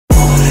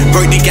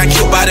Birdie got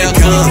killed by that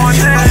gun.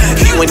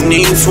 He wasn't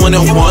even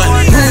 21.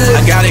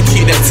 I gotta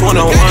keep that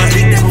 21.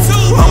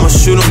 I'ma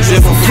shoot him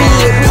just for fun.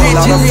 Whole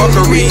lot of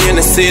fuckery in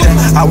the city.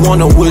 I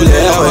wonder will it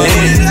ever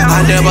end.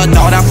 I never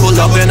thought I'd pull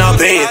up in a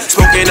van,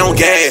 smoking on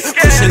gas,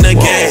 pushing the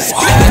gas.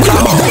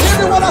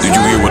 Did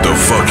you hear what the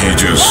fuck he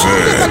just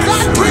said?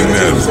 Bring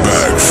that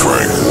back,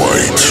 Frank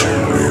White.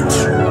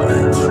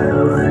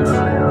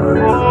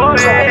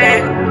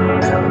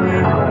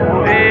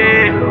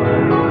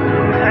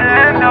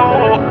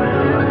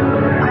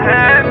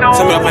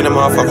 Tell me up in the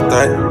motherfucking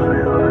thing.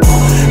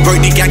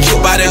 Birdie got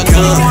killed by that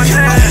gun.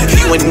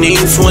 He wasn't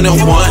even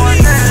 21.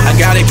 I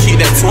gotta keep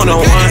that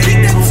 21.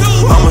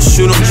 I'ma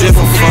shoot him just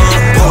for fun.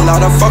 Whole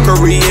lot of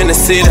fuckery in the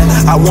city.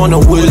 I wonder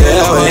will it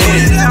ever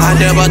end. I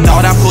never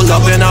thought I'd pull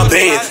up in a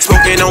van,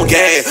 smoking on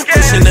gas,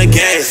 pushing the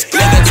gas.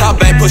 Let the top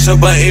back, push a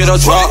button,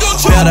 it'll drop.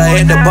 Better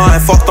at the bar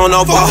and fucked on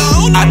the bar.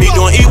 I be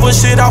doing evil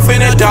shit off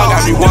in the dog. I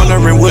be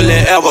wondering will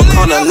it ever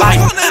come to light.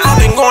 I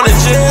been going to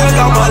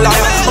jail all my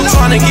life. I'm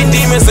trying to get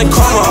demons and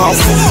karma off.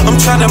 I'm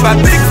trying to buy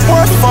big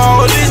boy for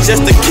all this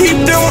just to keep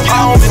them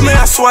off. Man,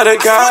 I swear to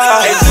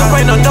God, hey, there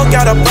ain't no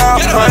got a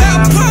bad pain.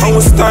 I'm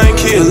a stain,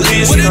 kill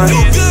this thing.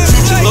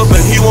 Shoot you up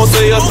and he won't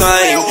say a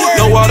thing.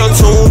 No auto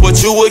tune, but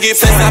you will get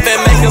fast. I've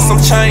been making some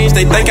change,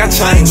 they think I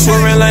changed.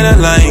 Swearing lane to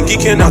lane,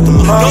 geeking out the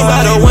mud. No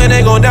matter when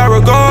they gon' die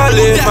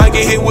regardless. Might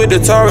get hit with the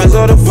Taurus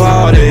or the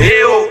party.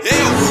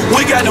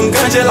 We got them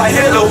guns just like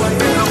Hello.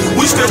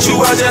 We stretch you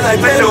out just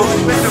like Beto.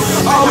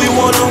 All we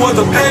wanted was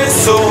the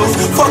pesos.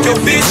 Fuck your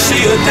bitch, she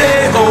a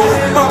dead old.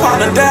 My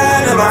partner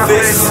died in my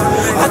face.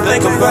 I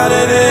think about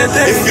it every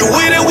day. If you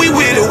with it, we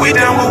with it. We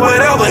down with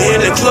whatever. In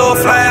the club,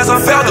 flies,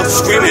 I felt them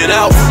screaming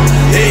out.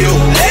 Ayo,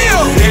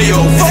 ayo, ayo.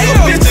 Fuck a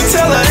bitch and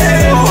tell her,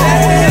 ayo.